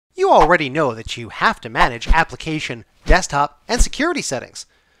already know that you have to manage application, desktop, and security settings.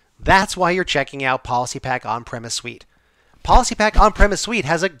 That's why you're checking out PolicyPak On Premise Suite. PolicyPak On Premise Suite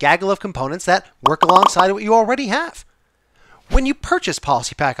has a gaggle of components that work alongside what you already have. When you purchase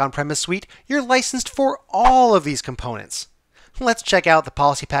PolicyPak On Premise Suite, you're licensed for all of these components. Let's check out the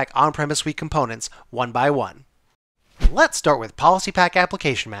PolicyPak On Premise Suite components one by one. Let's start with PolicyPak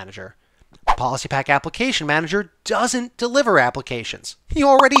Application Manager. PolicyPak Application Manager doesn't deliver applications. You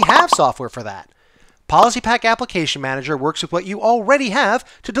already have software for that. PolicyPak Application Manager works with what you already have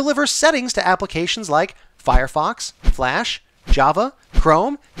to deliver settings to applications like Firefox, Flash, Java,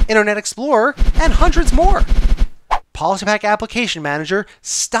 Chrome, Internet Explorer, and hundreds more. PolicyPak Application Manager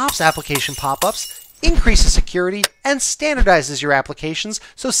stops application pop-ups, increases security, and standardizes your applications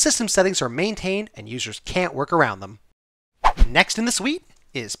so system settings are maintained and users can't work around them. Next in the suite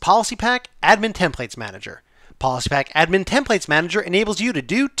is PolicyPak Admin Templates Manager. PolicyPak Admin Templates Manager enables you to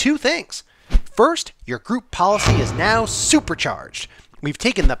do two things. First, your group policy is now supercharged. We've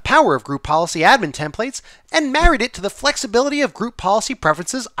taken the power of group policy admin templates and married it to the flexibility of group policy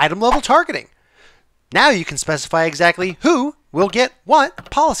preferences item level targeting. Now you can specify exactly who will get what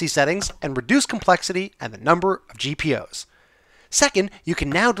policy settings and reduce complexity and the number of GPOs. Second, you can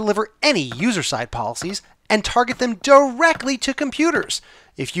now deliver any user-side policies and target them directly to computers.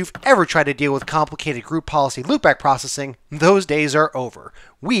 If you've ever tried to deal with complicated group policy loopback processing, those days are over.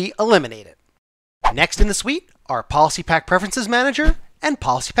 We eliminate it. Next in the suite are PolicyPak Preferences Manager and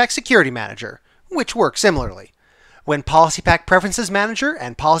PolicyPak Security Manager, which work similarly. When PolicyPak Preferences Manager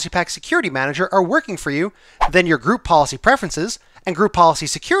and PolicyPak Security Manager are working for you, then your group policy preferences and group policy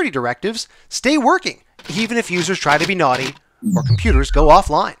security directives stay working, even if users try to be naughty or computers go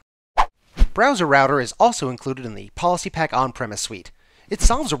offline. Browser Router is also included in the PolicyPak On Premise Suite. It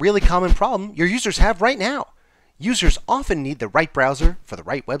solves a really common problem your users have right now. Users often need the right browser for the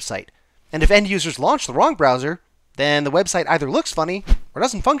right website. And if end users launch the wrong browser, then the website either looks funny or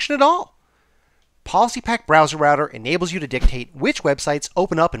doesn't function at all. PolicyPak Browser Router enables you to dictate which websites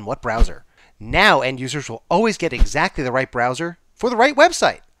open up in what browser. Now end users will always get exactly the right browser for the right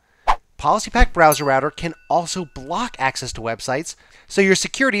website. PolicyPak Browser Router can also block access to websites so your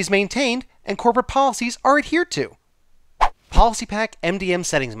security is maintained and corporate policies are adhered to. PolicyPak MDM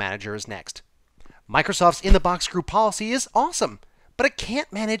Settings Manager is next. Microsoft's in-the-box group policy is awesome, but it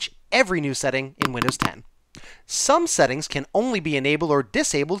can't manage every new setting in Windows 10. Some settings can only be enabled or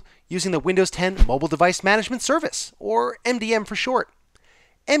disabled using the Windows 10 Mobile Device Management Service, or MDM for short.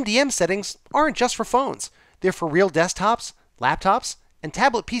 MDM settings aren't just for phones. They're for real desktops, laptops, and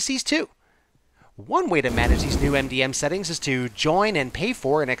tablet PCs too. One way to manage these new MDM settings is to join and pay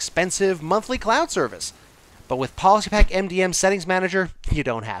for an expensive monthly cloud service. But with PolicyPak MDM Settings Manager, you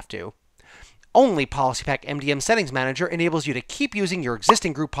don't have to. Only PolicyPak MDM Settings Manager enables you to keep using your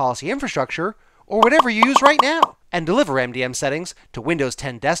existing group policy infrastructure or whatever you use right now, and deliver MDM settings to Windows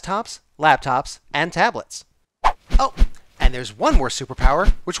 10 desktops, laptops, and tablets. Oh, and there's one more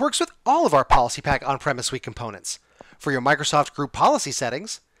superpower, which works with all of our PolicyPak On-Premise Suite components. For your Microsoft Group Policy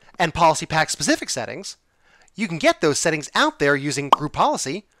settings, and PolicyPak specific settings, you can get those settings out there using Group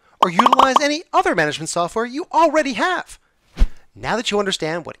Policy, or utilize any other management software you already have. Now that you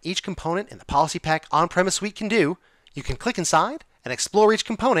understand what each component in the PolicyPak On-Premise Suite can do, you can click inside and explore each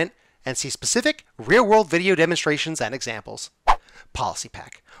component and see specific real-world video demonstrations and examples.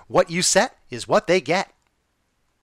 PolicyPak. What you set is what they get.